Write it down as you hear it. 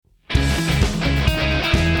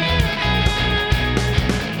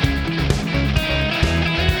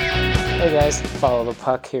guys, Follow the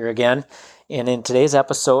Puck here again. And in today's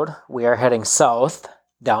episode, we are heading south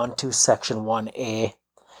down to Section 1A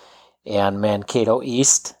and Mankato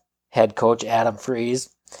East. Head coach Adam Freeze.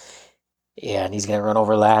 And he's going to run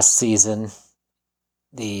over last season,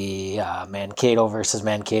 the Mankato versus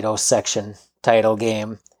Mankato section title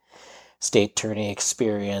game, state tourney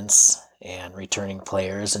experience, and returning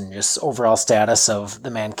players, and just overall status of the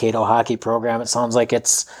Mankato hockey program. It sounds like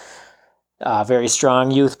it's a very strong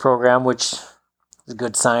youth program, which is a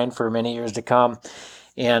good sign for many years to come.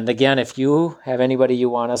 And again, if you have anybody you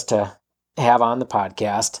want us to have on the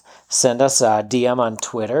podcast, send us a DM on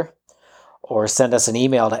Twitter or send us an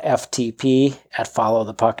email to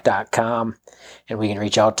ftp@followthepuck.com, and we can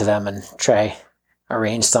reach out to them and try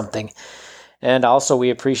arrange something. And also, we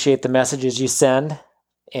appreciate the messages you send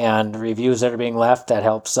and reviews that are being left. That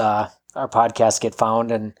helps our podcast get found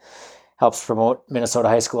and helps promote Minnesota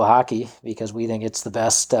high school hockey, because we think it's the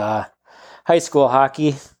best high school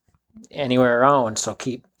hockey anywhere around. So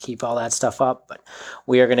keep all that stuff up. But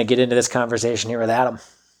we are going to get into this conversation here with Adam.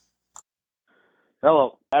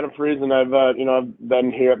 Hello, Adam Freeze, and I've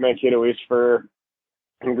been here at Mankato East for,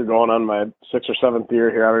 I think we're going on my 6th or 7th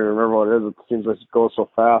year here. I don't even remember what it is. It seems like it goes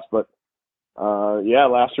so fast, but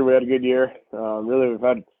last year we had a good year. Really, we've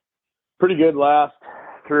had pretty good last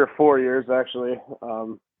 3 or 4 years actually.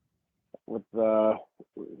 We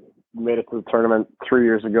made it to the tournament 3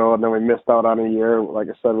 years ago, and then we missed out on a year. Like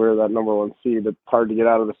I said, we were that number 1 seed. It's hard to get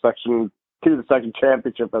out of the section to the second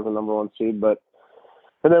championship as a number 1 seed,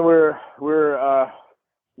 and then we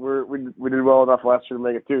did well enough last year to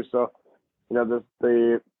make it too. So, when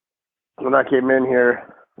I came in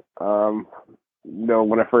here,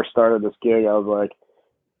 when I first started this gig, I was like,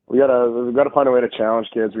 we gotta find a way to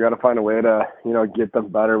challenge kids. We gotta find a way to, get them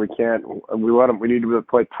better. We need to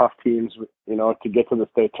play tough teams, to get to the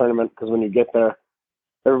state tournament, because when you get there,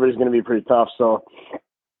 everybody's going to be pretty tough. So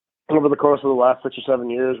over the course of the last 6 or 7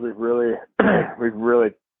 years, we've really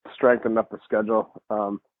strengthened up the schedule.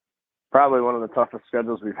 Probably one of the toughest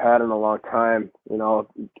schedules we've had in a long time.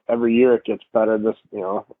 Every year it gets better.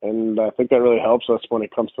 And I think that really helps us when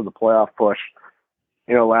it comes to the playoff push.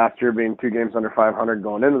 Last year being 2 games under 500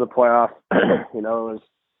 going into the playoffs,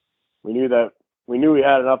 we knew we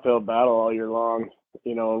had an uphill battle all year long.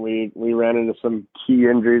 And we ran into some key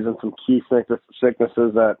injuries and some key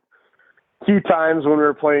sicknesses at key times when we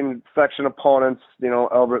were playing section opponents.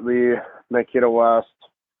 Albert Lee, Mankato West,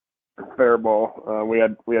 Faribault. We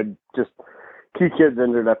had just key kids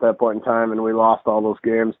injured at that point in time, and we lost all those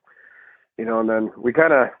games. And then we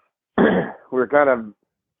were kind of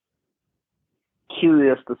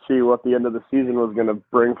curious to see what the end of the season was going to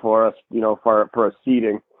bring for us, for a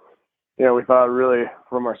seeding. We thought really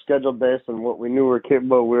from our schedule base and what we knew we were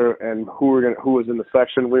capable and who was in the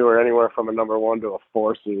section, we were anywhere from a number 1 to a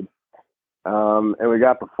 4 seed. And we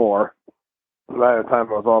got the 4 by the time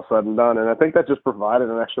it was all said and done. And I think that just provided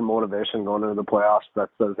an extra motivation going into the playoffs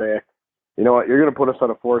that says, hey, you know what, you're going to put us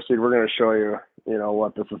at a 4 seed. We're going to show you,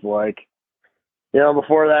 what this is like.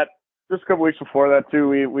 Before that, just a couple weeks before that too,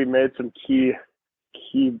 we made some key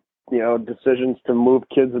decisions to move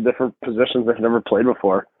kids to different positions they've never played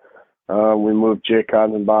before. We moved Jake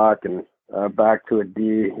Konzenbach and back to a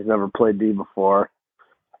D. He's never played D before.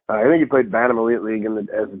 I think he played Bantam Elite League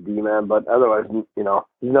as a D man, but otherwise, he's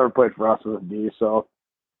never played for us as a D. So,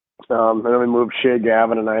 and then we moved Shea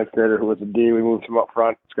Gavin, a 9th grader who was a D. We moved him up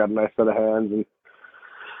front. He's got a nice set of hands, and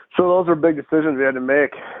so those were big decisions we had to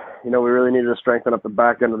make. We really needed to strengthen up the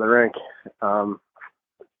back end of the rink.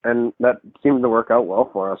 And that seemed to work out well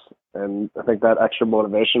for us. And I think that extra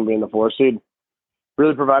motivation being the 4 seed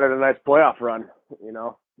really provided a nice playoff run, and it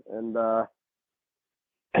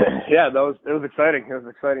was exciting. It was an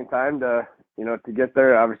exciting time to get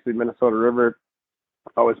there. Obviously Minnesota River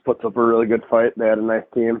always puts up a really good fight. They had a nice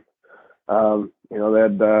team. They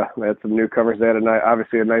had some newcomers. They had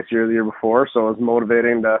obviously a nice year the year before. So it was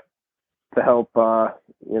motivating to help, to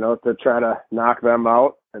try to knock them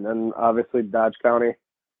out. And then obviously Dodge County,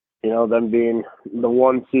 them being the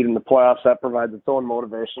 1 seed in the playoffs, that provides its own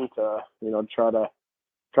motivation to,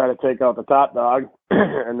 try to take out the top dog.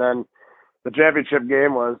 And then the championship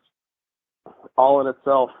game was all in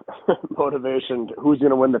itself motivation to who's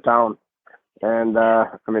going to win the town. And,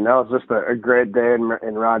 that was just a great day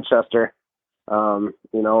in Rochester.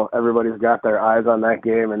 Everybody's got their eyes on that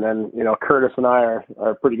game. And then, Curtis and I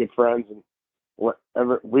are pretty good friends.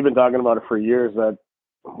 And we've been talking about it for years, that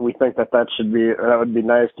we think that would be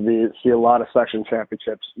nice to see a lot of section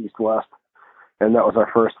championships East-West. And that was our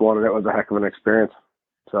first one, and it was a heck of an experience.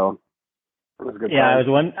 So it was a good time.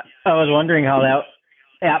 I was wondering how that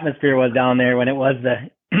atmosphere was down there when it was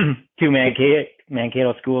the two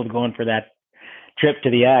Mankato schools going for that trip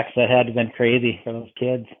to the X. That had to have been crazy for those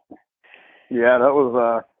kids. Yeah, that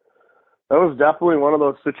was definitely one of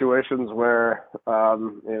those situations where it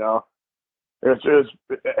was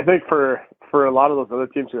I think for a lot of those other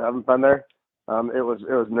teams who haven't been there, it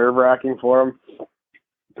was nerve-wracking for them.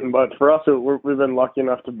 But for us, we've been lucky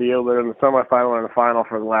enough to be able to in the semifinal and the final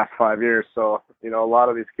for the last 5 years. So a lot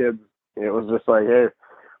of these kids, it was just like, hey,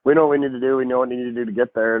 we know what we need to do. We know what we need to do to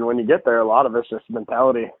get there. And when you get there, a lot of it's just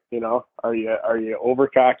mentality. Are you over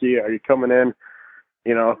cocky? Are you coming in,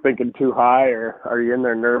 thinking too high, or are you in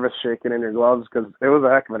there nervous, shaking in your gloves? Because it was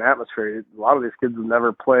a heck of an atmosphere. A lot of these kids have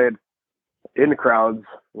never played in crowds,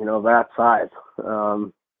 that size.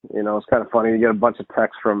 It's kind of funny. You get a bunch of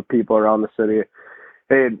texts from people around the city.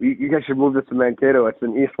 Hey, you guys should move this to Mankato. It's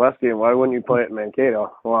an East-West game. Why wouldn't you play it in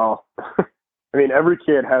Mankato? Well, I mean, every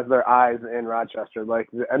kid has their eyes in Rochester. Like,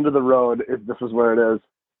 the end of the road, this is where it is.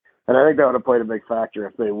 And I think that would have played a big factor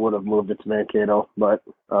if they would have moved it to Mankato. But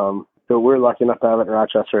we're lucky enough to have it in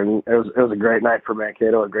Rochester, and it was a great night for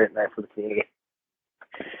Mankato, a great night for the community.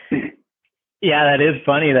 Yeah, that is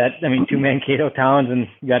funny. Two Mankato towns, and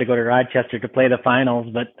you got to go to Rochester to play the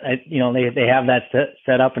finals. But they have that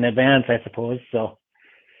set up in advance, I suppose. So.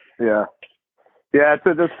 Yeah,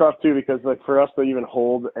 it's tough too because like for us to even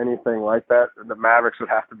hold anything like that, the Mavericks would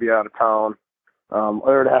have to be out of town.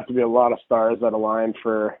 There would have to be a lot of stars that align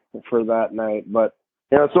for that night. But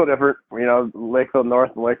it's so different. Lakeville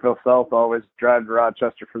North and Lakeville South always drive to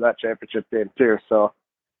Rochester for that championship game too. So,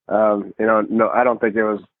 no, I don't think it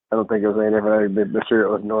was any different. This year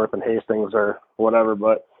it was North and Hastings or whatever.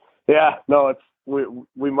 But yeah, no, we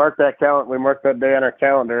mark that day on our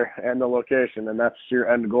calendar and the location, and that's your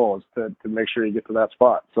end goal is to make sure you get to that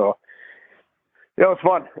spot. So, it was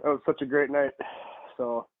fun. It was such a great night.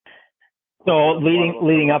 So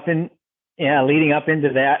leading up into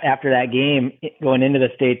that, after that game, going into the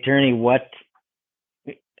state tourney,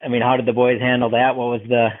 how did the boys handle that? What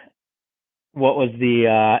was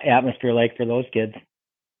the atmosphere like for those kids?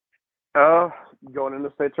 Going into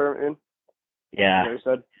state tournament. Yeah. You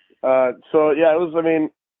said. It was. I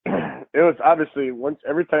mean, it was obviously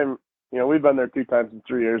every time. We've been there 2 times in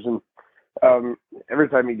 3 years, and every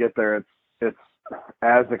time you get there, it's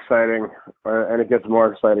as exciting, and it gets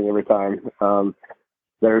more exciting every time.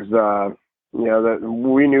 There's that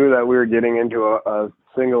we knew that we were getting into a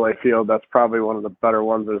single A field that's probably one of the better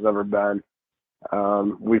ones there's ever been.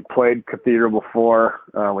 We played Cathedral before.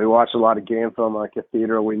 We watched a lot of game film on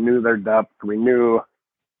Cathedral. We knew their depth. We knew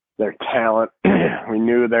their talent. we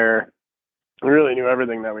really knew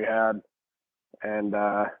everything that we had. And,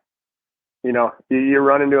 you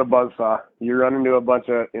run into a buzzsaw. You run into a bunch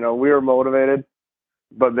of, we were motivated,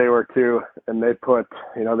 but they were too. And they put,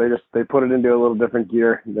 they put it into a little different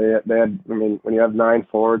gear. They had, when you have 9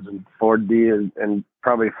 forwards and 4D and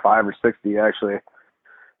probably 5 or 6D actually,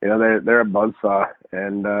 they're a buzzsaw,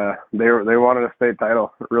 and they wanted a state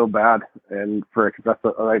title real bad, and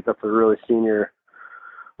that's a really senior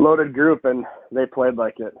loaded group, and they played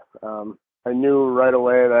like it. I knew right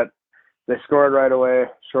away that they scored right away,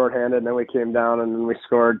 shorthanded, and then we came down and then we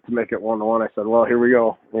scored to make it 1-1. I said, well, here we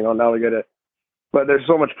go. Now we get it. But there's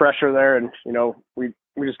so much pressure there, and we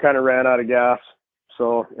just kind of ran out of gas.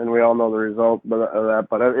 So, and we all know the result of that.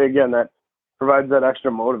 But again, that provides that extra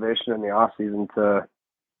motivation in the off season to.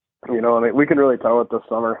 We can really tell it this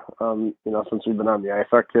summer, since we've been on the ice.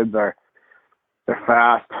 Our kids they're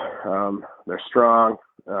fast, they're strong,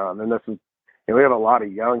 and this is, we have a lot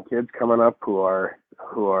of young kids coming up who are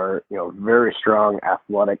very strong,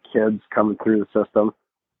 athletic kids coming through the system.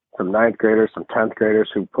 Some 9th graders, some 10th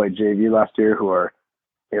graders who played JV last year who are,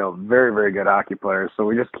 very, very good hockey players. So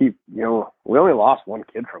we just keep, we only lost 1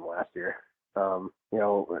 kid from last year. One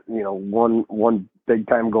big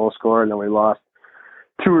time goal scorer, and then we lost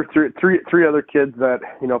 2 or 3 other kids that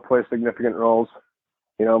play significant roles,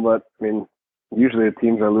 but usually the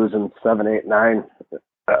teams are losing 7, 8, 9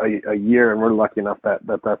 a year, and we're lucky enough that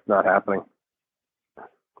that's not happening.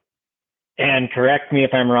 And correct me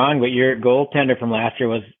if I'm wrong, but your goaltender from last year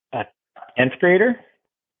was a 10th grader?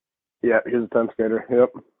 Yeah, he's a 10th grader.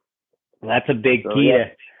 Yep. That's a big key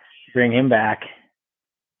to bring him back.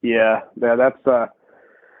 Yeah, that's gonna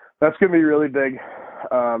be really big.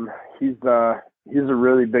 He's a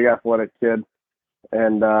really big athletic kid,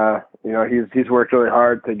 and he's worked really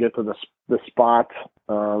hard to get to the spot.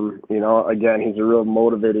 Again, he's a real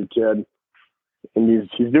motivated kid, and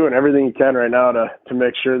he's doing everything he can right now to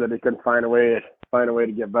make sure that he can find a way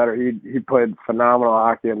to get better. He played phenomenal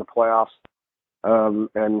hockey in the playoffs, and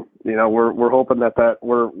we're hoping that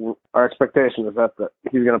our expectation is that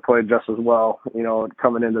he's going to play just as well,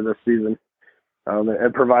 coming into this season.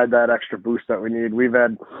 and provide that extra boost that we need.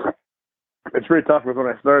 It's pretty tough because when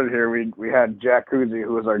I started here, we had Jack Kuzi,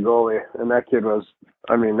 who was our goalie, and that kid was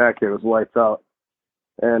lights out.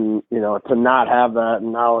 And, to not have that,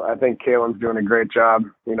 and now I think Kalen's doing a great job,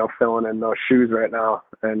 filling in those shoes right now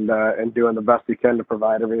and doing the best he can to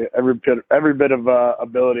provide every bit of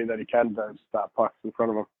ability that he can to stop pucks in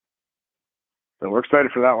front of him. So we're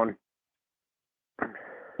excited for that one.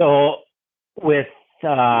 So with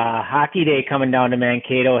Hockey Day coming down to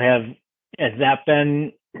Mankato, has that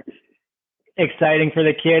been exciting for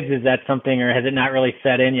the kids? Is that something, or has it not really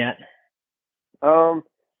set in yet?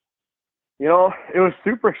 It was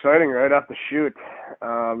super exciting right off the shoot.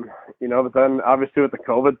 But then obviously with the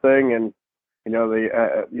COVID thing and,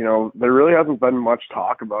 there really hasn't been much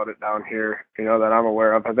talk about it down here, that I'm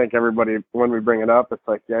aware of. I think everybody, when we bring it up, it's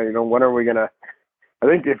like, when are we going to, I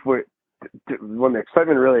think when the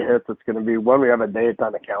excitement really hits, it's going to be when we have a date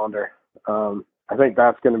on the calendar. I think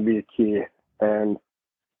that's going to be key. And,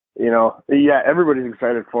 everybody's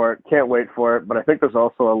excited for it. Can't wait for it. But I think there's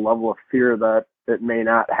also a level of fear that it may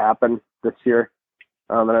not happen this year.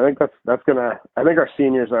 And I think I think our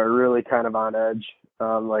seniors are really kind of on edge.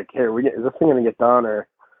 Like, hey, is this thing going to get done or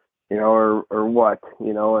what?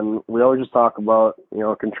 And we always just talk about,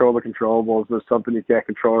 control the controllables. There's something you can't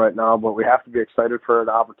control right now, but we have to be excited for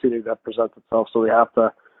the opportunity that presents itself. So we have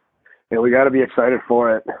to, we got to be excited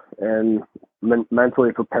for it and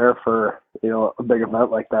mentally prepare for, a big event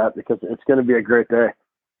like that because it's going to be a great day.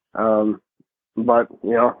 But,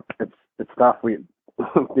 it's tough.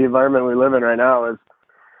 The environment we live in right now is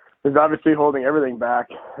obviously holding everything back.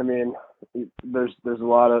 I mean, there's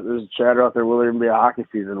chatter out there. Will there even be a hockey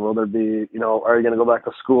season? Will there be, are you going to go back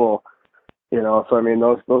to school? So I mean,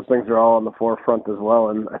 those things are all on the forefront as well.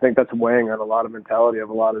 And I think that's weighing on a lot of mentality of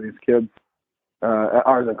a lot of these kids,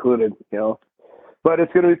 ours included, But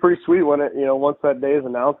it's going to be pretty sweet when it, once that day is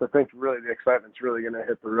announced. I think really the excitement's really going to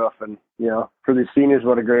hit the roof. And, for these seniors,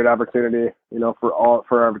 what a great opportunity, for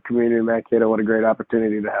our community in Mankato, what a great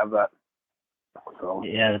opportunity to have that. So.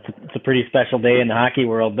 Yeah, it's a pretty special day in the hockey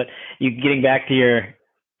world. But getting back to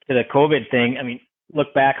the COVID thing, I mean,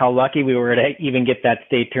 look back how lucky we were to even get that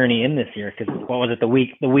state tourney in this year. Because what was it, the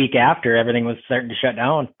week after everything was starting to shut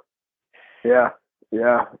down? Yeah.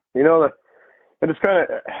 And it's kind of,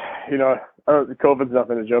 COVID's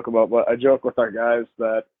nothing to joke about, but I joke with our guys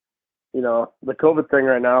that, the COVID thing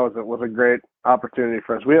right now was a great opportunity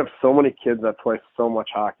for us. We have so many kids that play so much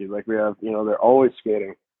hockey. Like we have, they're always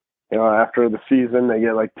skating. After the season, they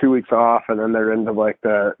get like 2 weeks off, and then they're into like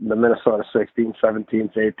the Minnesota 16s,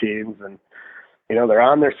 17s, 18s, and they're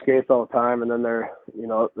on their skates all the time. And then they're,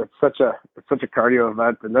 it's such a cardio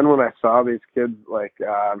event. And then when I saw these kids like,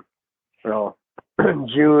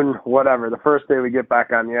 June, whatever, the first day we get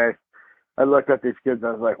back on the ice, I looked at these kids.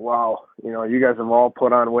 I was like, wow, you guys have all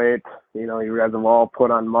put on weight. You guys have all put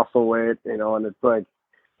on muscle weight. And it's like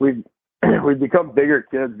we've become bigger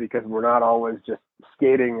kids because we're not always just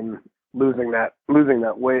skating and losing that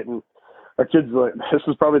weight. And our kids, like, this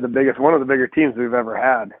is probably one of the bigger teams we've ever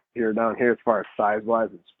had down here as far as size wise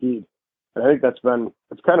and speed. And I think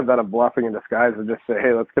it's kind of been a blessing in disguise to just say,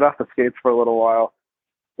 hey, let's get off the skates for a little while.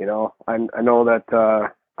 I know that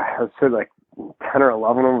I would say like 10 or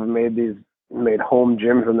 11 of them made home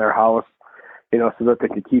gyms in their house, so that they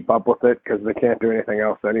could keep up with it because they can't do anything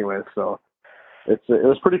else anyway. So it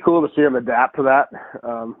was pretty cool to see them adapt to that.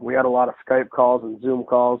 We had a lot of Skype calls and Zoom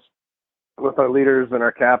calls with our leaders and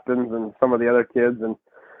our captains and some of the other kids, and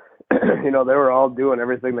they were all doing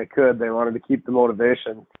everything they could. They wanted to keep the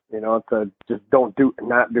motivation, to just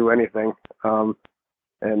not do anything.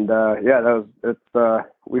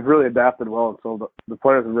 We've really adapted well, and so the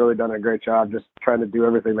players have really done a great job just trying to do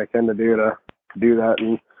everything they can to do that,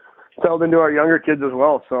 and settled into our younger kids as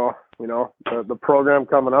well. So the program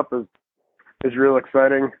coming up is real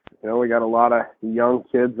exciting. We got a lot of young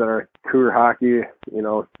kids that are career hockey,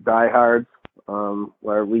 diehards.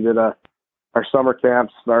 Where we did our summer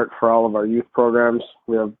camp start for all of our youth programs.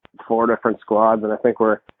 We have 4 different squads, and I think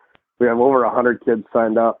we have over 100 kids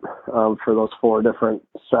signed up for those 4 different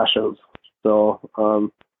sessions. So,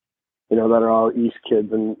 that are all East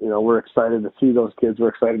kids, and, we're excited to see those kids. We're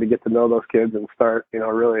excited to get to know those kids and start,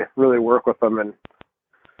 really, really work with them and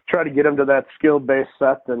try to get them to that skill-based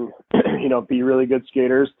set and, be really good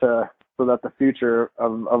skaters so that the future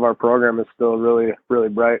of our program is still really, really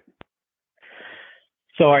bright.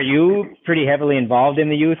 So are you pretty heavily involved in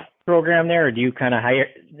the youth program there, or do you kind of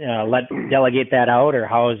delegate that out, or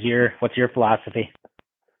what's your philosophy?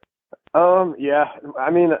 Yeah,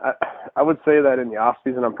 I mean, I would say that in the off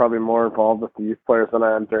season, I'm probably more involved with the youth players than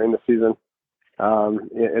I am during the season.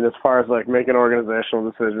 And as far as like making organizational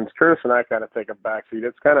decisions, Curtis and I kind of take a backseat.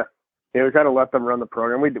 It's kind of, we kind of let them run the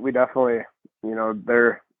program. We definitely,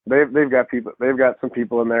 they've got some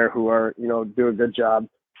people in there who are, do a good job.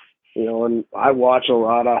 And I watch a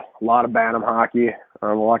lot of Bantam hockey.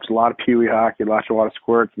 I watch a lot of Pee Wee hockey. Watch a lot of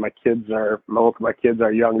squirts. Most of my kids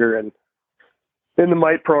are younger and in the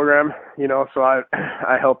mite program. So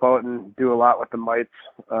I help out and do a lot with the mites.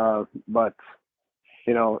 But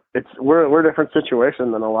we're a different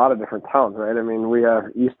situation than a lot of different towns, right? I mean, we have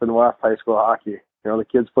East and West high school hockey. The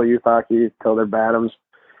kids play youth hockey till they're Bantams,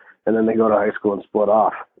 and then they go to high school and split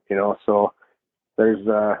off. So there's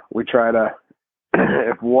we try to.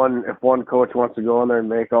 If one coach wants to go in there and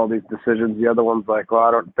make all these decisions, the other one's like, well,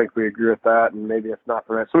 I don't think we agree with that, and maybe it's not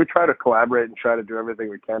the right. So we try to collaborate and try to do everything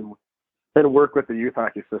we can and work with the youth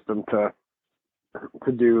hockey system to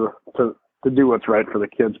do what's right for the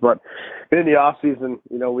kids. But in the off season,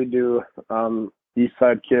 we do East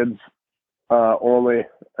Side kids only,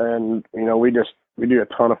 and we do a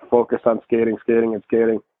ton of focus on skating.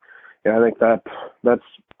 And I think that's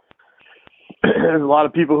there's a lot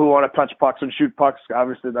of people who want to touch pucks and shoot pucks.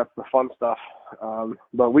 Obviously, that's the fun stuff.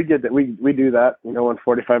 But we get that. We do that. In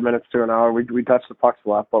 45 minutes to an hour, we touch the pucks a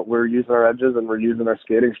lot. But we're using our edges and we're using our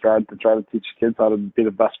skating stride to try to teach kids how to be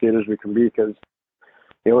the best skaters we can be. Because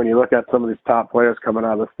when you look at some of these top players coming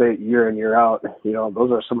out of the state year in year out,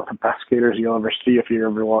 those are some of the best skaters you'll ever see. If you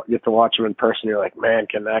ever get to watch them in person, you're like, man,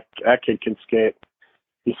 that kid can skate.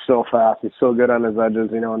 He's so fast. He's so good on his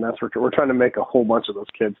edges. And that's what we're trying to make a whole bunch of those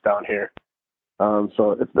kids down here.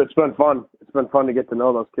 So it's been fun. It's been fun to get to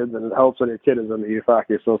know those kids, and it helps when your kid is in the Youth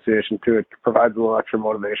Hockey Association too. It provides a little extra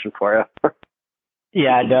motivation for you.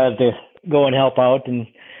 Yeah, it does to go and help out.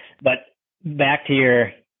 But back to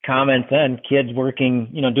your comments on kids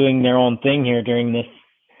working, doing their own thing here during this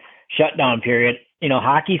shutdown period.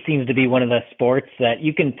 Hockey seems to be one of the sports that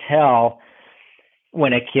you can tell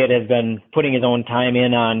when a kid has been putting his own time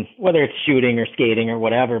in on, whether it's shooting or skating or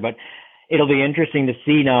whatever. But it'll be interesting to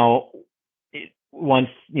see now, once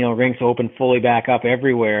rinks open fully back up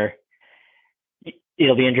everywhere,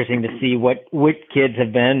 it'll be interesting to see which kids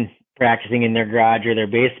have been practicing in their garage or their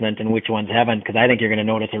basement and which ones haven't, because I think you're going to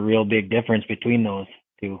notice a real big difference between those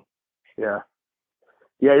two. Yeah,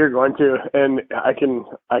 you're going to, and I can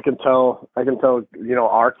tell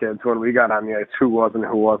our kids when we got on the ice who was and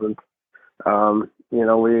who wasn't.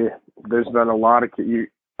 There's been a lot of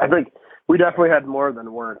I think we definitely had more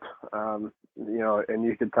than weren't. And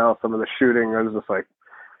you could tell some of the shooting. I was just like,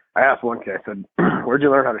 I asked one kid, I said, where'd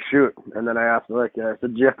you learn how to shoot? And then I asked him, I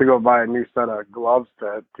said, do you have to go buy a new set of gloves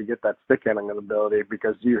to get that stick handling ability?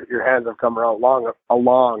 Because your hands have come around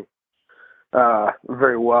along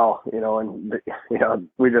very well, and,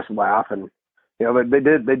 we just laugh and, they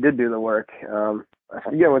did do the work.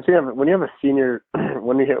 Again, when you have a senior,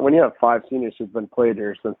 when you have 5 seniors who've been played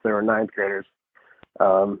here since they were 9th graders,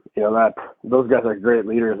 that those guys are great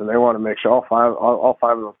leaders, and they want to make sure all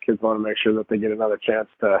five of those kids want to make sure that they get another chance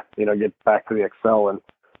to get back to the Excel, and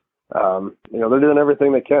they're doing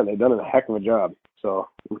everything they can. They've done a heck of a job, so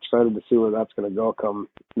I'm excited to see where that's going to go come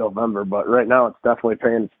November. But right now, it's definitely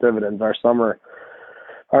paying its dividends. Our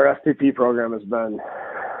STP program has been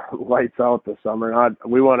lights out this summer.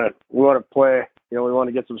 We want to play. We want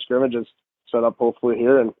to get some scrimmages set up hopefully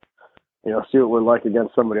here, and see what we're like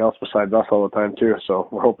against somebody else besides us all the time too. So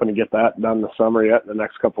we're hoping to get that done this summer yet in the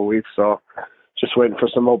next couple of weeks. So just waiting for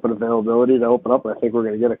some open availability to open up. I think we're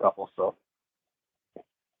going to get a couple. So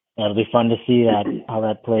that'll be fun to see how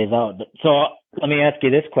that plays out. So let me ask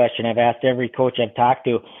you this question. I've asked every coach I've talked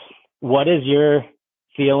to, what is your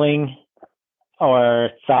feeling or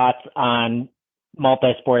thoughts on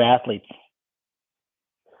multi-sport athletes?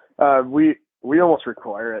 We almost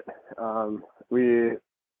require it.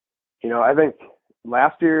 I think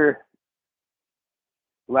last year,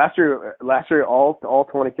 all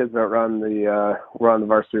 20 kids that were on the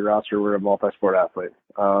varsity roster were a multi-sport athlete.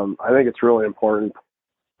 I think it's really important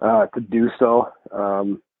to do so.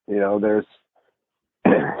 There's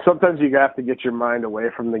sometimes you have to get your mind away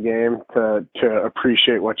from the game to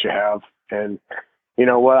appreciate what you have. And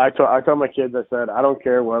what I told my kids, I said, I don't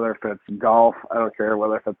care whether if it's golf, I don't care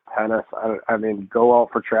whether if it's tennis. I mean, go out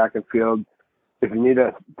for track and field. If you need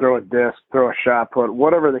to throw a disc, throw a shot put,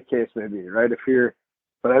 whatever the case may be, right?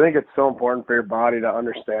 But I think it's so important for your body to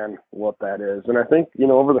understand what that is. And I think,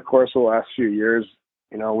 over the course of the last few years,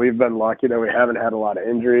 we've been lucky that we haven't had a lot of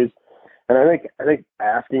injuries. And I think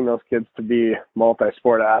asking those kids to be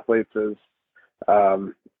multi-sport athletes is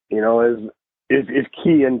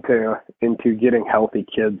key into getting healthy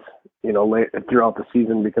kids, late throughout the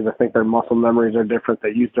season, because I think their muscle memories are different. They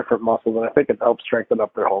use different muscles, and I think it helps strengthen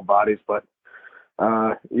up their whole bodies. But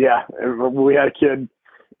Yeah, we had a kid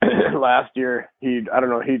last year. He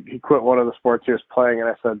quit one of the sports he was playing, and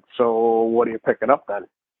I said, "So what are you picking up then?"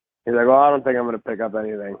 He's like, "Well, I don't think I'm going to pick up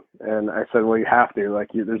anything." And I said, "Well, you have to. Like,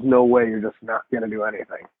 there's no way you're just not going to do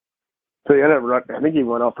anything." So he ended up. I think he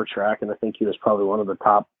went out for track, and I think he was probably one of the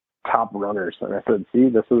top runners. And I said, "See,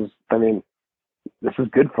 this is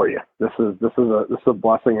good for you. This is a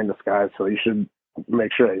blessing in disguise. So you should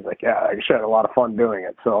make sure." He's like, "Yeah, I should have a lot of fun doing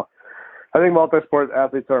it." So I think multi-sport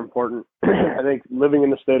athletes are important. I think living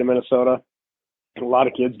in the state of Minnesota, a lot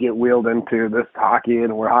of kids get wheeled into this hockey,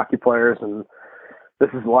 and we're hockey players, and this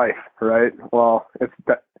is life, right? Well, it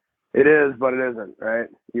is, but it isn't, right?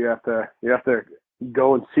 You have to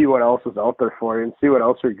go and see what else is out there for you and see what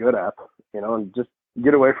else you're good at, and just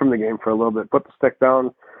get away from the game for a little bit, put the stick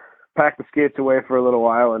down, pack the skates away for a little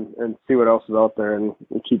while, and see what else is out there, and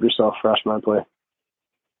keep yourself fresh mentally.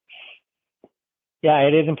 Yeah,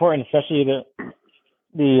 it is important, especially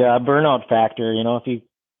the burnout factor. If you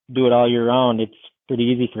do it all year round, it's pretty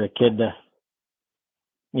easy for a kid to,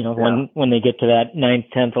 when they get to that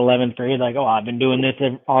 9th, 10th, 11th grade, like, oh, I've been doing this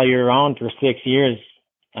all year round for 6 years.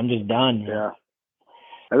 I'm just done. Yeah.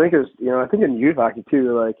 I think I think in youth hockey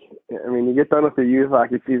too, like, you get done with the youth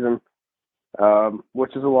hockey season,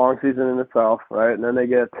 which is a long season in itself, right? And then they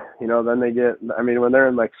get, when they're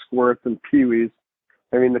in like squirts and peewees,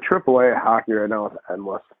 the AAA hockey right now is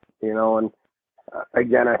endless, and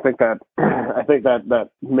again, I think that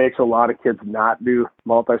makes a lot of kids not do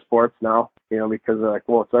multi-sports now, because they're like,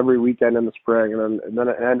 well, it's every weekend in the spring, and then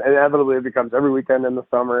inevitably it becomes every weekend in the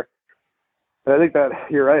summer. And I think that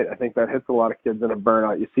you're right. I think that hits a lot of kids in a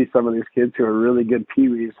burnout. You see some of these kids who are really good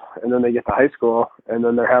peewees, and then they get to high school, and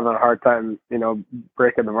then they're having a hard time,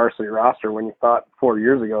 breaking the varsity roster when you thought 4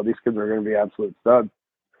 years ago these kids were going to be absolute studs.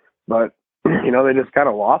 But, they just kind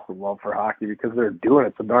of lost the love for hockey because they're doing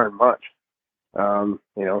it so darn much.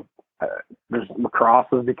 There's lacrosse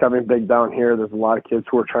is becoming big down here. There's a lot of kids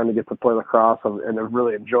who are trying to get to play lacrosse and have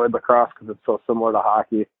really enjoyed lacrosse because it's so similar to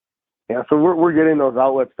hockey. Yeah, so we're getting those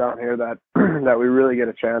outlets down here that that we really get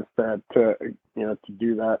a chance to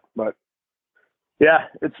do that. But yeah,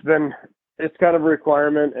 it's kind of a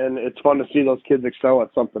requirement, and it's fun to see those kids excel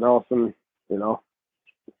at something else. And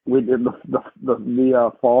we did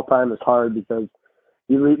the fall time is hard because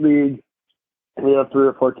the Elite League, we have 3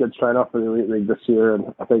 or 4 kids trying out for the Elite League this year,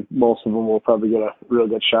 and I think most of them will probably get a real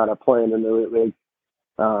good shot at playing in the Elite League.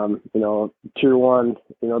 Tier 1,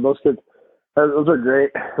 those kids. Those are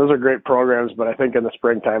great programs, but I think in the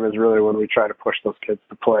springtime is really when we try to push those kids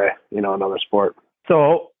to play, another sport.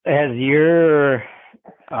 So has your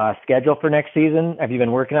schedule for next season, have you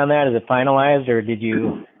been working on that? Is it finalized, or did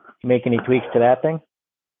you make any tweaks to that thing?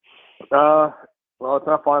 Well, it's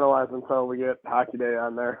not finalized until we get Hockey Day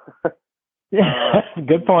on there.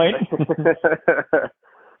 Good point.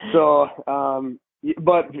 So,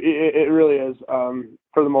 but it really is,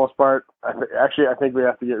 for the most part. I think we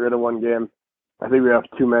have to get rid of one game. I think we have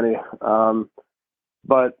too many.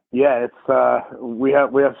 But yeah, it's we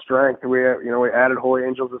have strength. We added Holy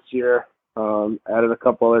Angels this year. Added a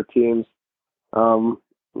couple other teams.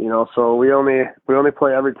 So we only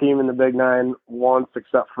play every team in the Big Nine once,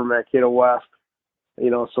 except for Mankato West.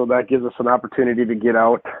 So that gives us an opportunity to get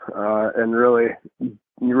out and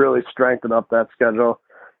really strengthen up that schedule.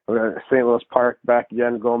 We're at St. Louis Park back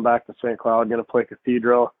again, going back to St. Cloud, going to play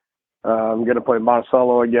Cathedral. I'm going to play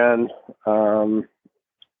Monticello again. I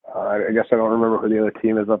guess I don't remember who the other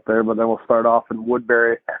team is up there, but then we'll start off in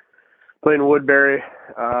Woodbury, playing Woodbury.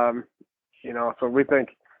 So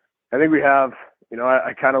I think we have,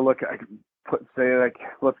 I kind of let's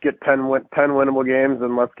get 10 winnable games,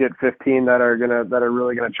 and let's get 15 that are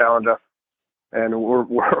really gonna challenge us, and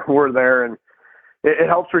we're there, and it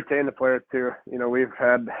helps retain the players too. We've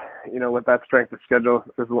had, with that strength of schedule,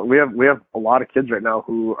 we have a lot of kids right now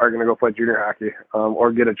who are gonna go play junior hockey,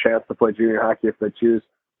 or get a chance to play junior hockey if they choose.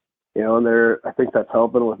 And I think that's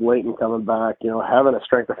helping with Leighton coming back. Having a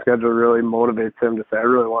strength of schedule really motivates him to say, I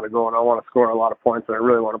really want to go and I want to score a lot of points, and I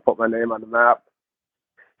really want to put my name on the map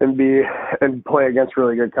and play against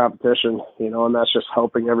really good competition, and that's just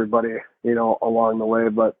helping everybody, along the way.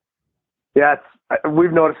 But yeah,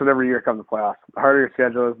 we've noticed it every year come the playoffs. The harder your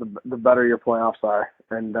schedule is, the better your playoffs are.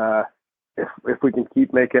 And if we can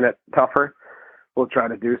keep making it tougher, we'll try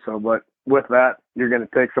to do so. But with that, you're going to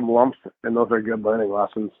take some lumps, and those are good learning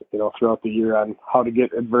lessons, throughout the year on how to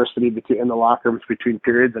get adversity in the locker rooms between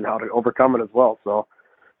periods and how to overcome it as well. So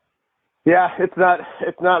yeah, it's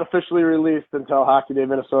not officially released until Hockey Day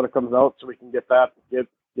Minnesota comes out, so we can get that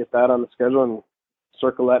on the schedule and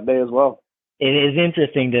circle that day as well. It is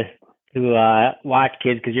interesting to watch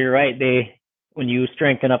kids, because you're right. When you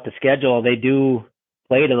strengthen up the schedule, they do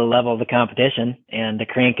play to the level of the competition, and to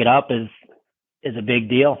crank it up is a big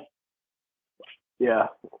deal. Yeah.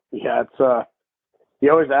 It's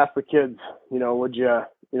you always ask the kids, would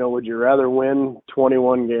you rather win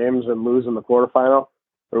 21 games and lose in the quarterfinal,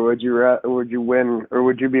 or would you win, or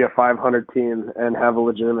would you be a 500 team and have a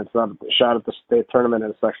legitimate shot at the state tournament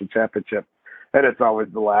and a section championship? And it's always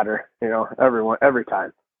the latter, every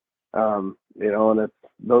time. And it's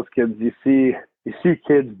those kids you see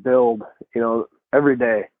kids build, every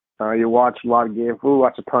day. You watch a lot of games. We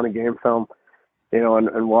watch a ton of game film,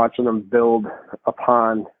 and watching them build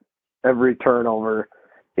upon every turnover,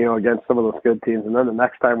 against some of those good teams. And then the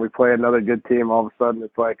next time we play another good team, all of a sudden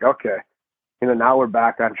it's like, okay, now we're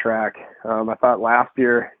back on track. I thought last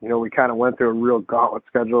year, we kind of went through a real gauntlet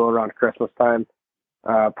schedule around Christmas time,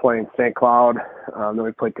 playing St. Cloud. Then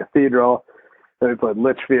we played Cathedral. Then we played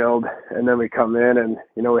Litchfield. And then we come in and,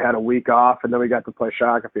 we had a week off, and then we got to play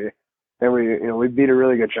Shakopee. And we beat a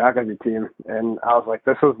really good Shakopee team. And I was like,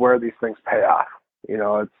 this is where these things pay off.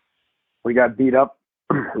 We got beat up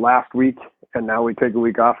last week, and now we take a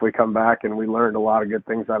week off. We come back, and we learned a lot of good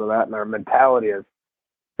things out of that. And our mentality is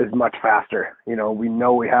much faster. We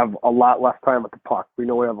know we have a lot less time with the puck. We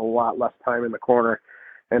know we have a lot less time in the corner.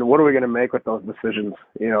 And what are we going to make with those decisions?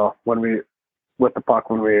 With the puck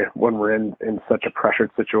when we're in such a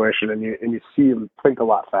pressured situation, and you see them think a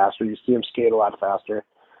lot faster. You see them skate a lot faster.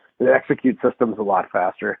 They execute systems a lot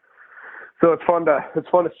faster. So it's fun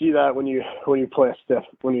to see that when you play a stiff,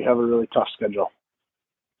 when you have a really tough schedule.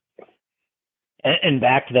 And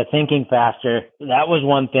back to the thinking faster, that was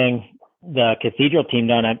one thing the Cathedral team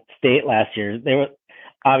down at state last year. They were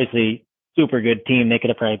obviously super good team. They could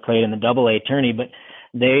have probably played in the AA tourney, but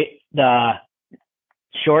the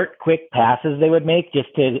short, quick passes they would make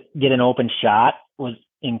just to get an open shot was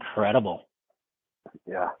incredible.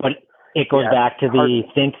 Yeah. But it goes back to the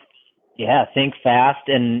think fast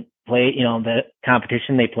and play, the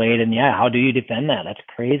competition they played. And how do you defend that? That's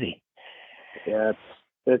crazy. Yeah,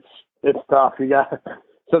 it's tough.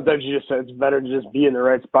 Sometimes it's better to just be in the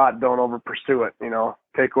right spot. Don't over pursue it,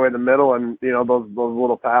 take away the middle, and, those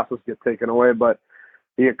little passes get taken away, but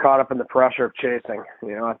you get caught up in the pressure of chasing,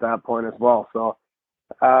 at that point as well. So,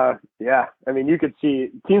 you could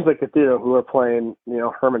see teams like Cathedral who are playing,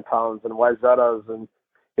 Herman Towns and Wyzetas and,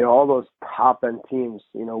 all those top end teams,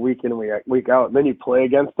 week in, week out. And then you play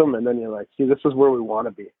against them, and then you're like, see, this is where we want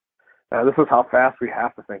to be. This is how fast we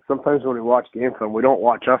have to think. Sometimes when we watch game film, we don't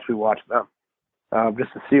watch us, we watch them,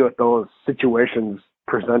 just to see what those situations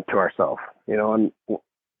present to ourselves, and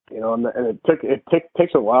it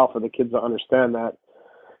takes a while for the kids to understand that.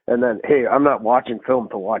 And then, hey, I'm not watching film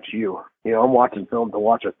to watch you. I'm watching film to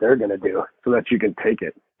watch what they're going to do so that you can take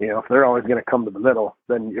it. If they're always going to come to the middle,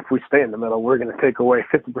 then if we stay in the middle, we're going to take away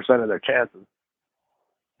 50% of their chances.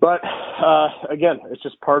 But again, it's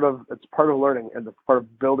just part of learning, and it's part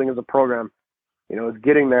of building as a program. Is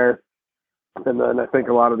getting there. And then I think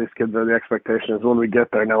a lot of these kids the expectation is when we get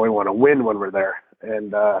there, now we want to win when we're there.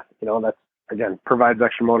 And, that's, again, provides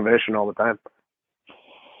extra motivation all the time.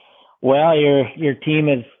 Well, your team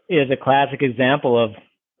is a classic example of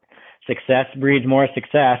success breeds more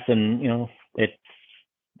success, and it's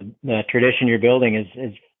the tradition you're building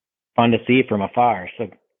is fun to see from afar. So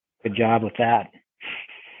good job with that.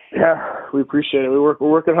 Yeah, we appreciate it. We're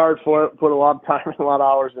working hard for it. Put a lot of time and a lot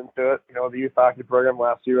of hours into it. The youth hockey program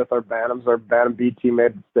last year with our Bantams, our Bantam B team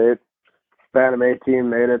made the state. Bantam A team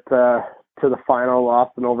made it to the final,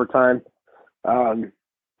 lost in overtime to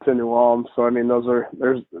New Ulm. So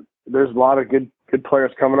there's a lot of good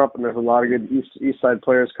players coming up, and there's a lot of good east side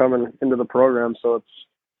players coming into the program. So it's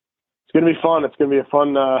going to be fun. It's going to be a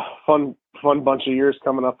fun bunch of years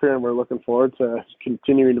coming up here, and we're looking forward to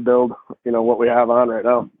continuing to build, what we have on right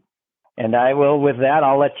now. And I will, with that,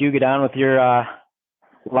 I'll let you get on with your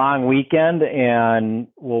long weekend, and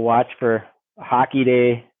we'll watch for Hockey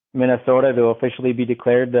Day Minnesota to officially be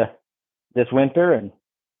declared this winter, and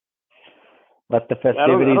let the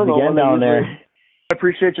festivities begin down there. I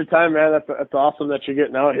appreciate your time, man. That's awesome that you're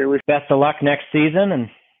getting out here. Best of luck next season and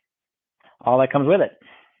all that comes with it.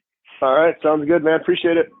 All right. Sounds good, man.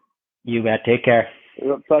 Appreciate it. You bet. Take care.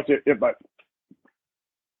 Talk to you. Yeah, bye.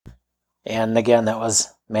 And again, that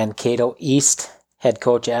was Mankato East head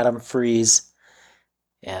coach Adam Fries.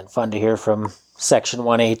 And fun to hear from Section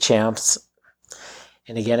 1A champs.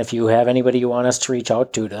 And again, if you have anybody you want us to reach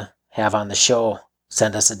out to have on the show,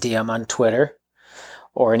 send us a DM on Twitter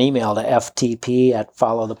or an email to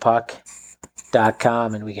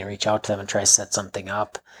ftp@followthepuck.com, and we can reach out to them and try to set something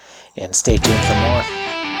up. And stay tuned for more.